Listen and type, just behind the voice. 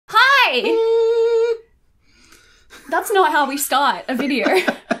Hey! That's not how we start a video.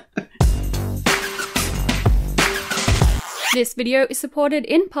 This video is supported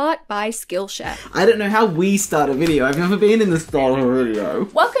in part by Skillshare. I don't know how we start a video. I've never been in the style of a video.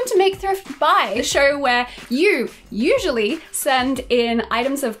 Welcome to Make Thrift Buy, the show where you usually send in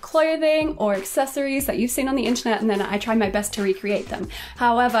items of clothing or accessories that you've seen on the internet, and then I try my best to recreate them.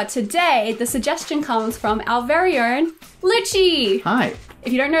 However, today the suggestion comes from our very own Loushy. Hi.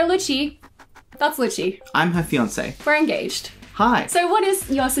 If you don't know Loushy, that's Loushy. I'm her fiancé. We're engaged. Hi. So what is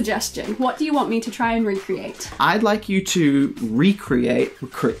your suggestion? What do you want me to try and recreate? I'd like you to recreate?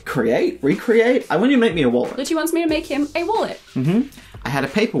 I want you to make me a wallet. Loushy wants me to make him a wallet. I had a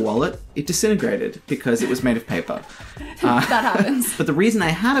paper wallet. It disintegrated because it was made of paper. That happens. But the reason I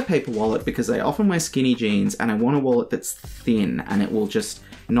had a paper wallet, because I often wear skinny jeans and I want a wallet that's thin and it will just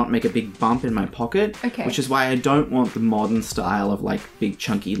not make a big bump in my pocket. Okay. Which is why I don't want the modern style of like big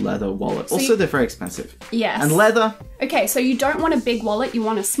chunky leather wallet. So also, they're very expensive. Yes. And leather. Okay, so you don't want a big wallet, you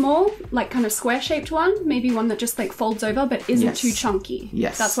want a small, like kind of square-shaped one, maybe one that just like folds over but isn't too chunky.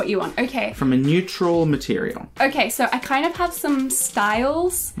 Yes. That's what you want, okay. From a neutral material. Okay, so I kind of have some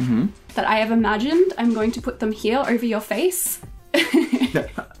styles that I have imagined. I'm going to put them here over your face.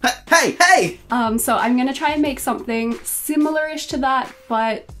 Hey! So I'm gonna try and make something similar-ish to that,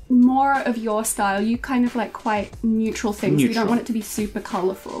 but more of your style. You kind of like quite neutral things. We don't want it to be super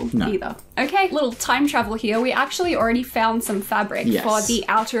colourful either. Okay, little time travel here. We actually already found some fabric for the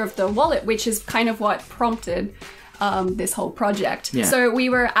outer of the wallet, which is kind of what prompted this whole project. Yeah. So we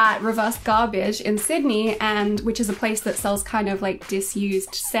were at Reverse Garbage in Sydney, and which is a place that sells kind of like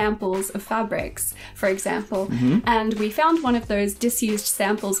disused samples of fabrics, for example. And we found one of those disused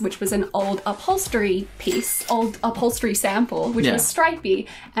samples, which was an old upholstery piece, old upholstery sample, which was stripy.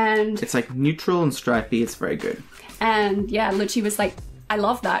 And it's like neutral and stripy. It's very good. And yeah, Loushy was like, I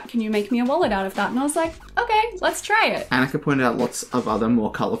love that. Can you make me a wallet out of that? And I was like, okay, let's try it. Annika pointed out lots of other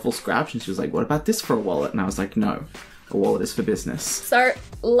more colourful scraps and she was like, what about this for a wallet? And I was like, no, a wallet is for business. So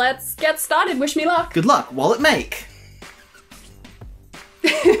let's get started. Wish me luck. Good luck. Wallet make.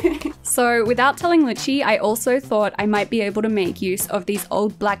 So without telling Loushy, I also thought I might be able to make use of these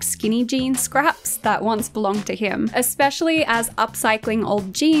old black skinny jean scraps that once belonged to him, especially as upcycling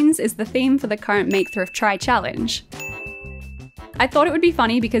old jeans is the theme for the current Make Thrift Try challenge. I thought it would be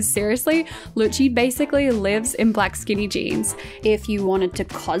funny because seriously, Loushy basically lives in black skinny jeans. If you wanted to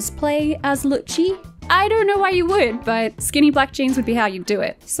cosplay as Loushy, I don't know why you would, but skinny black jeans would be how you do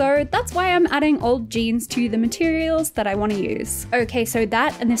it. So that's why I'm adding old jeans to the materials that I want to use. Okay, so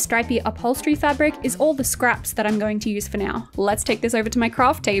that and this stripy upholstery fabric is all the scraps that I'm going to use for now. Let's take this over to my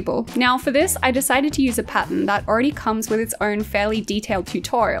craft table. Now for this, I decided to use a pattern that already comes with its own fairly detailed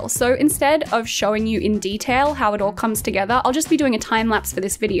tutorial. So instead of showing you in detail how it all comes together, I'll just be doing a time lapse for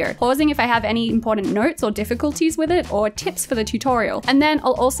this video, pausing if I have any important notes or difficulties with it or tips for the tutorial. And then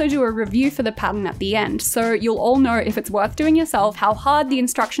I'll also do a review for the pattern at the end, so you'll all know if it's worth doing yourself, how hard the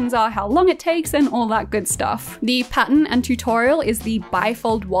instructions are, how long it takes, and all that good stuff. The pattern and tutorial is the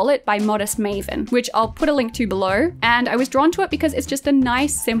Bifold Wallet by Modest Maven, which I'll put a link to below, and I was drawn to it because it's just a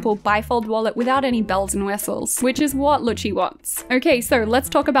nice, simple bifold wallet without any bells and whistles, which is what Loushy wants. Okay, so let's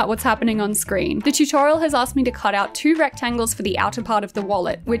talk about what's happening on screen. The tutorial has asked me to cut out 2 rectangles for the outer part of the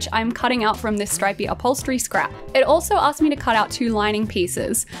wallet, which I'm cutting out from this stripy upholstery scrap. It also asked me to cut out 2 lining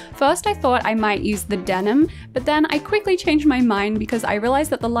pieces. First, I thought I might use the denim, but then I quickly changed my mind because I realized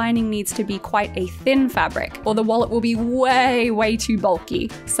that the lining needs to be quite a thin fabric, or the wallet will be way too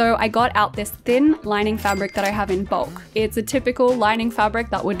bulky. So I got out this thin lining fabric that I have in bulk. It's a typical lining fabric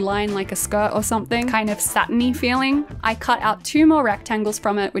that would line like a skirt or something, kind of satiny feeling. I cut out 2 more rectangles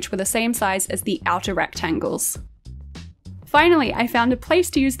from it, which were the same size as the outer rectangles. Finally, I found a place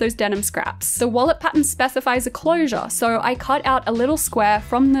to use those denim scraps. The wallet pattern specifies a closure, so I cut out a little square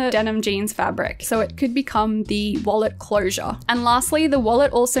from the denim jeans fabric, so it could become the wallet closure. And lastly, the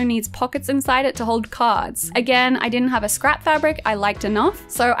wallet also needs pockets inside it to hold cards. Again, I didn't have a scrap fabric I liked enough,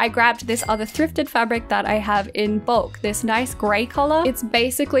 so I grabbed this other thrifted fabric that I have in bulk, this nice gray color. It's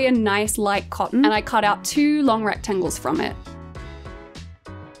basically a nice light cotton, and I cut out 2 long rectangles from it.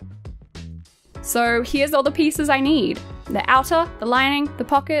 So here's all the pieces I need. The outer, the lining, the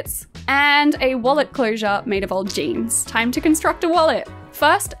pockets, and a wallet closure made of old jeans. Time to construct a wallet.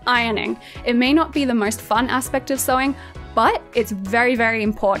 First, ironing. It may not be the most fun aspect of sewing, but it's very, very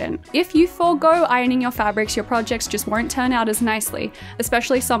important. If you forego ironing your fabrics, your projects just won't turn out as nicely,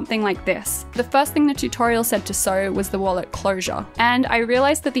 especially something like this. The first thing the tutorial said to sew was the wallet closure, and I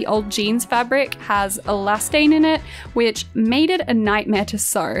realized that the old jeans fabric has elastane in it, which made it a nightmare to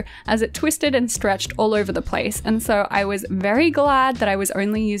sew as it twisted and stretched all over the place, and so I was very glad that I was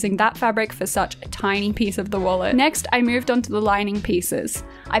only using that fabric for such a tiny piece of the wallet. Next, I moved on to the lining pieces.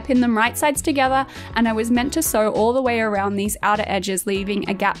 I pinned them right sides together, and I was meant to sew all the way around these outer edges, leaving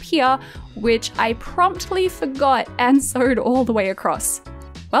a gap here, which I promptly forgot and sewed all the way across.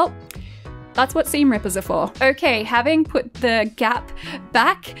 Well, that's what seam rippers are for. Okay, having put the gap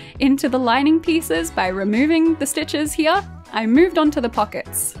back into the lining pieces by removing the stitches here, I moved on to the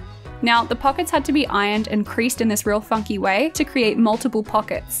pockets. Now, the pockets had to be ironed and creased in this real funky way to create multiple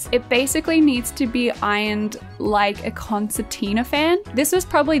pockets. It basically needs to be ironed like a concertina fan. This was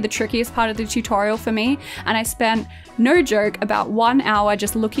probably the trickiest part of the tutorial for me, and I spent, no joke, about 1 hour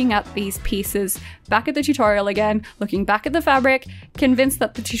just looking at these pieces, back at the tutorial again, looking back at the fabric, convinced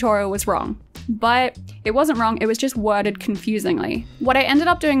that the tutorial was wrong. But it wasn't wrong, it was just worded confusingly. What I ended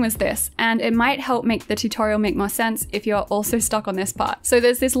up doing was this, and it might help make the tutorial make more sense if you're also stuck on this part. So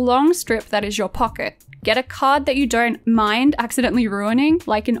there's this long strip that is your pocket. Get a card that you don't mind accidentally ruining,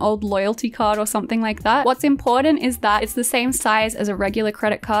 like an old loyalty card or something like that. What's important is that it's the same size as a regular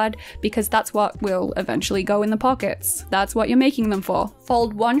credit card, because that's what will eventually go in the pockets. That's what you're making them for.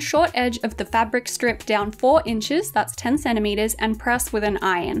 Fold one short edge of the fabric strip down 4 inches, that's 10 centimeters, and press with an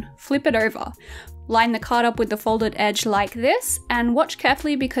iron. Flip it over. Line the card up with the folded edge like this, and watch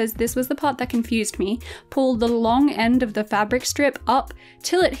carefully because this was the part that confused me. Pull the long end of the fabric strip up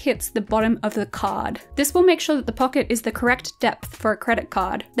till it hits the bottom of the card. This will make sure that the pocket is the correct depth for a credit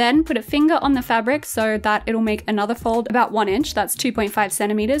card. Then put a finger on the fabric so that it'll make another fold about 1 inch, that's 2.5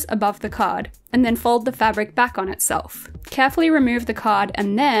 centimeters, above the card, and then fold the fabric back on itself. Carefully remove the card,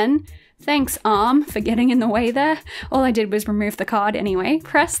 and then, thanks arm for getting in the way there. All I did was remove the card anyway.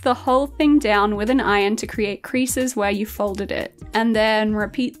 Press the whole thing down with an iron to create creases where you folded it. And then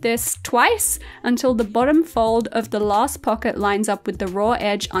repeat this twice until the bottom fold of the last pocket lines up with the raw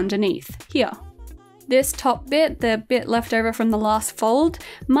edge underneath, here. This top bit, the bit left over from the last fold,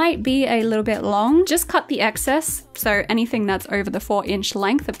 might be a little bit long. Just cut the excess, so anything that's over the 4-inch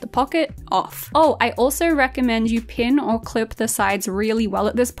length of the pocket, off. Oh, I also recommend you pin or clip the sides really well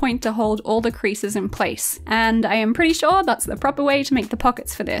at this point to hold all the creases in place. And I am pretty sure that's the proper way to make the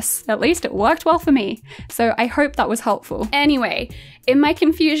pockets for this. At least it worked well for me. So I hope that was helpful. Anyway, in my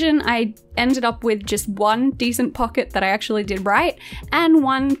confusion, I ended up with just one decent pocket that I actually did right, and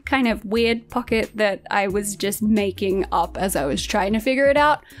one kind of weird pocket that I was just making up as I was trying to figure it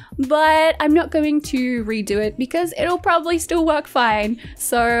out. But I'm not going to redo it because it'll probably still work fine,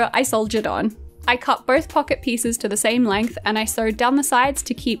 so I soldiered on. I cut both pocket pieces to the same length and I sewed down the sides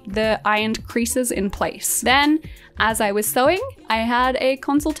to keep the ironed creases in place. Then, as I was sewing, I had a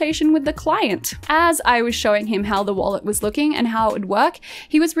consultation with the client. As I was showing him how the wallet was looking and how it would work,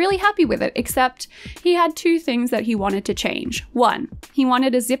 he was really happy with it, except he had 2 things that he wanted to change. 1, he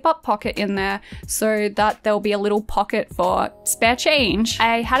wanted a zip-up pocket in there so that there'll be a little pocket for spare change.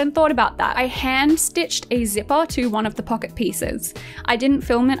 I hadn't thought about that. I hand-stitched a zipper to one of the pocket pieces. I didn't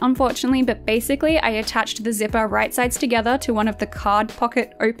film it, unfortunately, but basically I attached the zipper right sides together to one of the card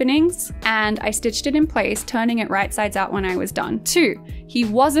pocket openings, and I stitched it in place, turning it right sides out when I was done. 2, he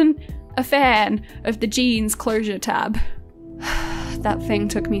wasn't a fan of the jeans closure tab. That thing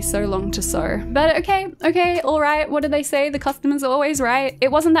took me so long to sew. But okay, alright, what do they say? The customer's always right.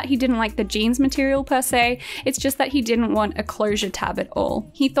 It wasn't that he didn't like the jeans material per se, it's just that he didn't want a closure tab at all.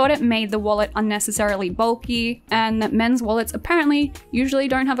 He thought it made the wallet unnecessarily bulky, and that men's wallets apparently usually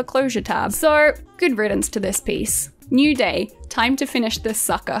don't have a closure tab. So, good riddance to this piece. New day, time to finish this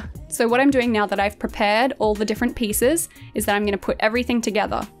sucker. So what I'm doing now that I've prepared all the different pieces is that I'm going to put everything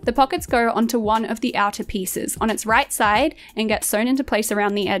together. The pockets go onto one of the outer pieces on its right side and get sewn into place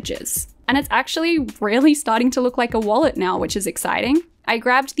around the edges. And it's actually really starting to look like a wallet now, which is exciting. I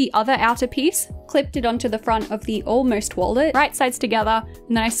grabbed the other outer piece, clipped it onto the front of the almost wallet, right sides together,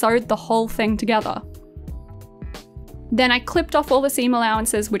 and then I sewed the whole thing together. Then I clipped off all the seam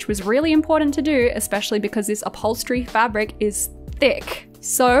allowances, which was really important to do, especially because this upholstery fabric is thick.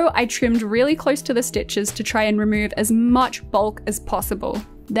 So I trimmed really close to the stitches to try and remove as much bulk as possible.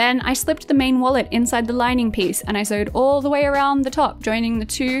 Then I slipped the main wallet inside the lining piece and I sewed all the way around the top, joining the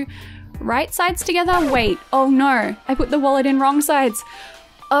 2 right sides together. Wait, oh no, I put the wallet in wrong sides.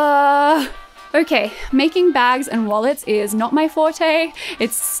 Okay, making bags and wallets is not my forte.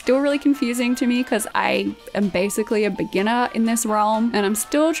 It's still really confusing to me because I am basically a beginner in this realm and I'm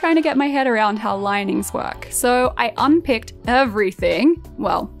still trying to get my head around how linings work. So I unpicked everything,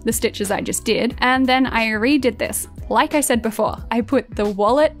 well, the stitches I just did, and then I redid this. Like I said before, I put the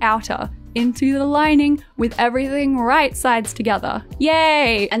wallet outer into the lining with everything right sides together.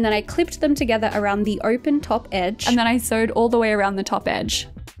 Yay! And then I clipped them together around the open top edge, and then I sewed all the way around the top edge.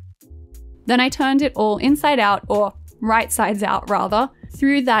 Then I turned it all inside out, or right sides out rather,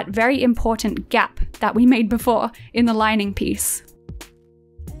 through that very important gap that we made before in the lining piece.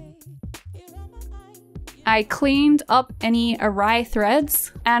 I cleaned up any awry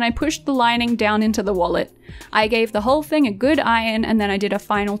threads and I pushed the lining down into the wallet. I gave the whole thing a good iron and then I did a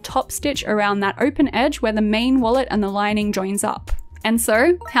final top stitch around that open edge where the main wallet and the lining joins up. And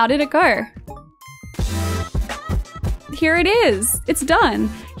so, how did it go? Here it is! It's done!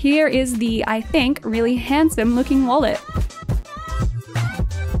 Here is the, I think, really handsome looking wallet.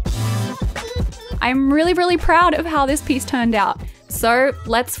 I'm really proud of how this piece turned out. So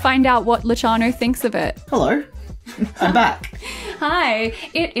let's find out what Luciano thinks of it. Hello, I'm back. Hi,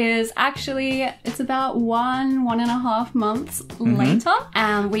 it is actually, it's about 1.5 months later,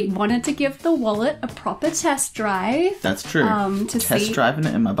 and we wanted to give the wallet a proper test drive. That's true. Test driving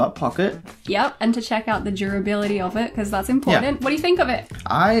it in my butt pocket. Yep, and to check out the durability of it, because that's important. Yeah. What do you think of it?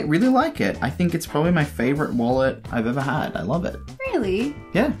 I really like it. I think it's probably my favorite wallet I've ever had. I love it. Really?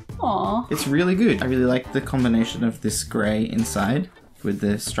 Yeah. Aww. It's really good. I really like the combination of this grey inside with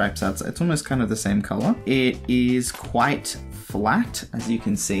the stripes outside. It's almost kind of the same color. It is quite flat, as you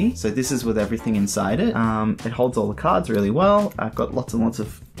can see. So this is with everything inside it. It holds all the cards really well. I've got lots and lots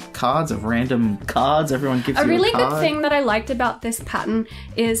of cards, of random cards. Everyone gives you a really card. Good thing that I liked about this pattern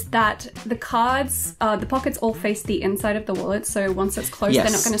is that the cards, the pockets all face the inside of the wallet, so once it's closed, they're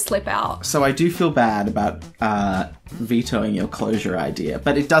not going to slip out. So I do feel bad about vetoing your closure idea,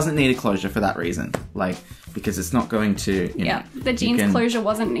 but it doesn't need a closure for that reason. Like, because it's not going to, you know, the jeans closure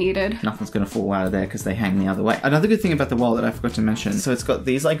wasn't needed. Nothing's going to fall out of there because they hang the other way. Another good thing about the wallet I forgot to mention, so it's got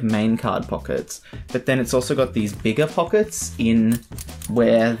these like main card pockets, but then it's also got these bigger pockets in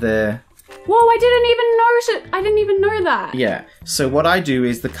where the... Whoa, I didn't even notice it. I didn't even know that. Yeah. So what I do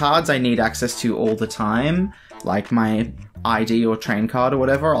is the cards I need access to all the time, like my ID or train card or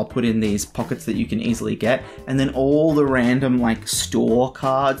whatever, I'll put in these pockets that you can easily get, and then all the random like store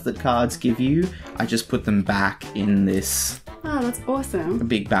cards that cards give you, I just put them back in this that's awesome.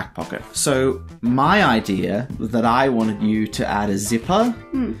 big back pocket. So my idea that I wanted you to add a zipper,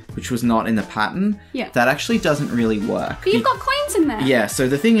 which was not in the pattern, that actually doesn't really work. But you've got coins in there. Yeah, so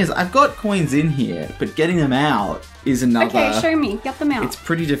the thing is, I've got coins in here, but getting them out is another... Okay, show me. Get them out. It's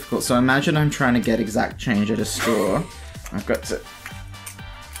pretty difficult. So imagine I'm trying to get exact change at a store. I've got to...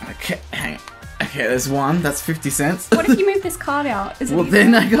 Okay, hang on. Okay, there's one. That's 50 cents. What if you move this card out? Well,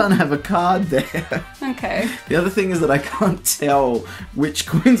 then I can't have a card there. Okay. The other thing is that I can't tell which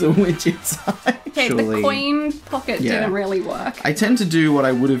coins are which inside. Okay, the coin pocket didn't really work. I tend to do what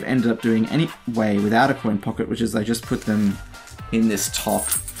I would have ended up doing anyway without a coin pocket, which is I just put them in this top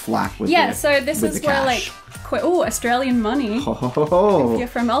flap with so this is where cash. Like, oh, Australian money. If you're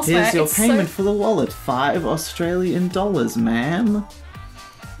from elsewhere. Here's your payment for the wallet, $5 Australian, ma'am.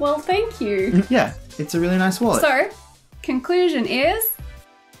 Well, thank you. Yeah, it's a really nice wallet. So, conclusion is...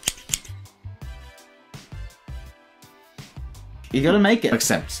 You gotta make it.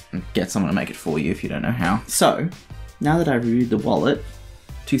 Except, get someone to make it for you if you don't know how. So, now that I've reviewed the wallet,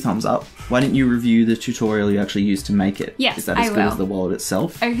 2 thumbs up. Why didn't you review the tutorial you actually used to make it? Yes, Is that as good as the wallet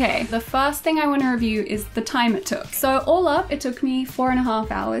itself? Okay, the first thing I want to review is the time it took. So all up, it took me 4.5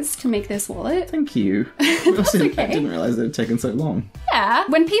 hours to make this wallet. Thank you. That's okay. I didn't realise it had taken so long. Yeah,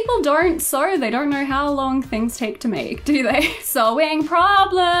 when people don't sew, they don't know how long things take to make, do they? Sewing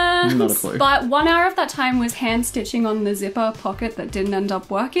problems! Not a clue. But 1 hour of that time was hand stitching on the zipper pocket that didn't end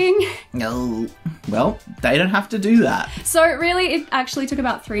up working. No. Well, they don't have to do that. So really, it actually took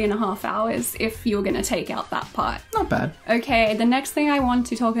about 3.5 hours if you were going to take out that part. Not bad. Okay, the next thing I want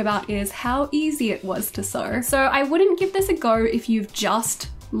to talk about is how easy it was to sew. So I wouldn't give this a go if you've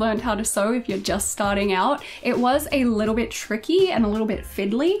just learned how to sew, if you're just starting out. It was a little bit tricky and a little bit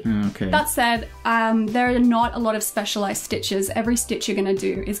fiddly. Okay. That said, there are not a lot of specialized stitches. Every stitch you're going to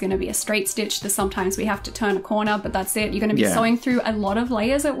do is going to be a straight stitch. Sometimes we have to turn a corner, but that's it. You're going to be sewing through a lot of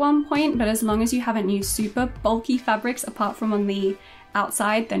layers at one point, but as long as you haven't used super bulky fabrics apart from on the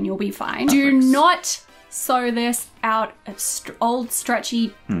outside, then you'll be fine. Do not sew this out of old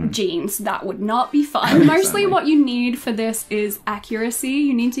stretchy jeans. That would not be fun. Mostly what you need for this is accuracy.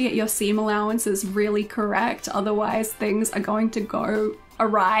 You need to get your seam allowances really correct, otherwise things are going to go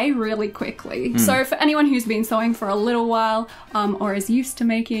awry really quickly. So for anyone who's been sewing for a little while or is used to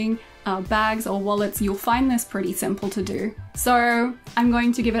making bags or wallets, you'll find this pretty simple to do. So I'm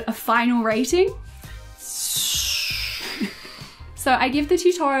going to give it a final rating. So I give the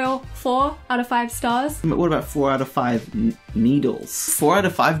tutorial 4 out of 5 stars. What about 4 out of 5 needles? 4 out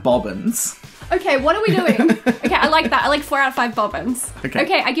of 5 bobbins. Okay, what are we doing? Okay, I like that. I like 4 out of 5 bobbins.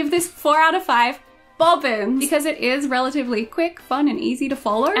 Okay, I give this 4 out of 5 bobbins because it is relatively quick, fun, and easy to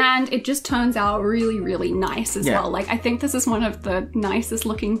follow, and it just turns out really, really nice as well. Like, I think this is one of the nicest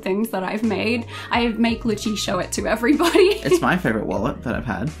looking things that I've made. I make Loushy show it to everybody. It's my favorite wallet that I've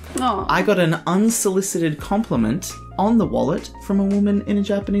had. Oh. I got an unsolicited compliment on the wallet from a woman in a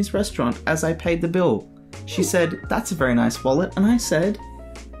Japanese restaurant as I paid the bill. She said, "That's a very nice wallet," and I said,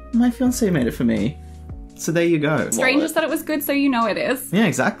 "My fiancé made it for me." So there you go. Stranger said it was good, so you know it is. Yeah,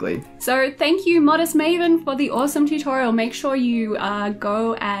 exactly. So thank you, Modest Maven, for the awesome tutorial. Make sure you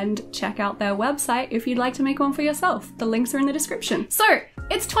go and check out their website if you'd like to make one for yourself. The links are in the description. So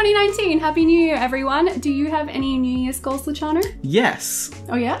it's 2019. Happy New Year, everyone. Do you have any New Year's goals, Luciano? Yes.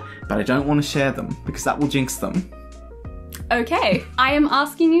 Oh yeah? But I don't want to share them because that will jinx them. Okay, I am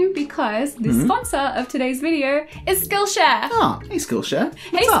asking you because the sponsor of today's video is Skillshare. Oh, hey Skillshare.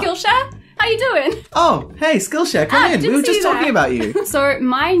 Hey Skillshare. How you doing? Oh, hey, Skillshare, come in. We were just talking about you. So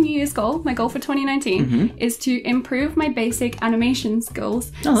my New Year's goal, my goal for 2019, is to improve my basic animation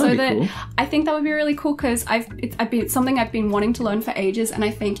skills. Oh, that'd be cool. I think that would be really cool because it's something I've been wanting to learn for ages, and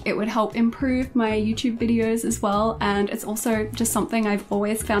I think it would help improve my YouTube videos as well. And it's also just something I've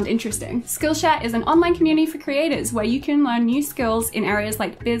always found interesting. Skillshare is an online community for creators where you can learn new skills in areas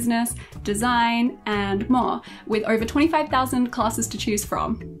like business, design, and more, with over 25,000 classes to choose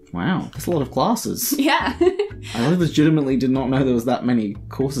from. Wow, that's a lot of classes. Yeah. I legitimately did not know there was that many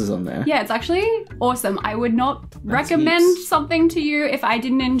courses on there. Yeah, it's actually awesome. I would not recommend something to you if I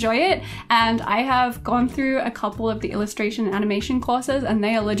didn't enjoy it. And I have gone through a couple of the illustration and animation courses, and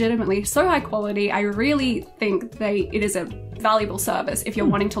they are legitimately so high quality. I really think it is a valuable service if you're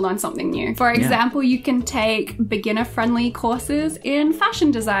wanting to learn something new. For example, you can take beginner-friendly courses in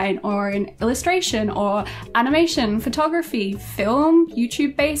fashion design or in illustration or animation, photography, film,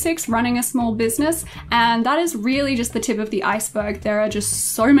 YouTube basics, running a small business, and that is really just the tip of the iceberg. There are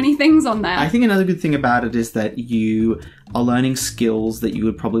just so many things on there. I think another good thing about it is that you are learning skills that you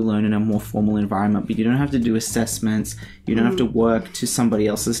would probably learn in a more formal environment, but you don't have to do assessments, you don't have to work to somebody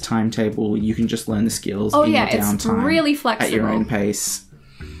else's timetable, you can just learn the skills in your downtime. It's really flexible. At your own pace.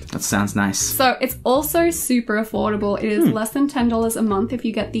 That sounds nice. So it's also super affordable. It is less than $10 a month if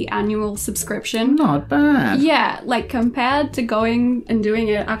you get the annual subscription. Not bad. Yeah, like compared to going and doing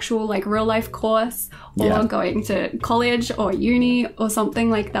an actual like real life course or going to college or uni or something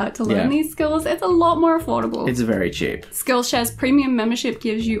like that to learn these skills, it's a lot more affordable. It's very cheap. Skillshare's premium membership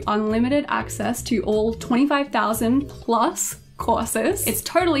gives you unlimited access to all 25,000 plus courses. It's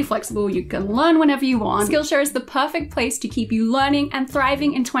totally flexible. You can learn whenever you want. Skillshare is the perfect place to keep you learning and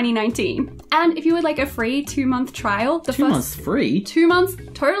thriving in 2019. And if you would like a free 2-month trial, the 2 months free? 2 months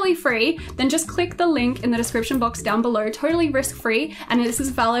totally free, then just click the link in the description box down below, totally risk-free, and this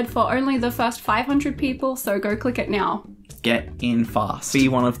is valid for only the first 500 people, so go click it now. Get in fast. Be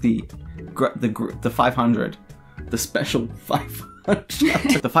one of the 500. The special 500.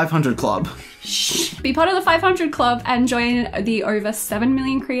 The 500 Club. Be part of the 500 Club and join the over 7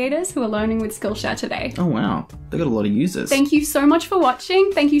 million creators who are learning with Skillshare today. Oh wow, they got a lot of users. Thank you so much for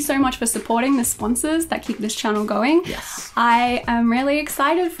watching. Thank you so much for supporting the sponsors that keep this channel going. Yes. I am really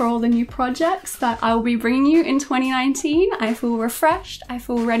excited for all the new projects that I will be bringing you in 2019. I feel refreshed. I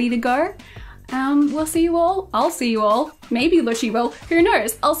feel ready to go. We'll see you all. I'll see you all. Maybe Loushy will. Who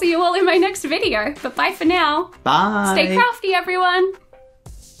knows? I'll see you all in my next video. But bye for now. Bye. Stay crafty, everyone.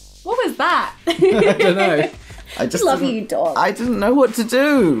 What was that? I don't know. I just love you, dog. I didn't know what to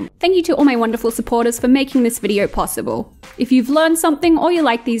do. Thank you to all my wonderful supporters for making this video possible. If you've learned something or you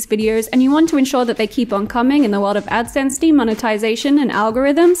like these videos and you want to ensure that they keep on coming in the world of AdSense, demonetization, and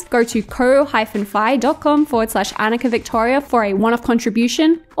algorithms, go to ko-fi.com/Annika Victoria for a one-off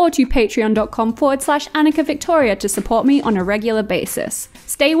contribution, or to patreon.com/Annika Victoria to support me on a regular basis.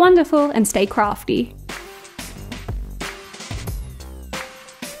 Stay wonderful and stay crafty.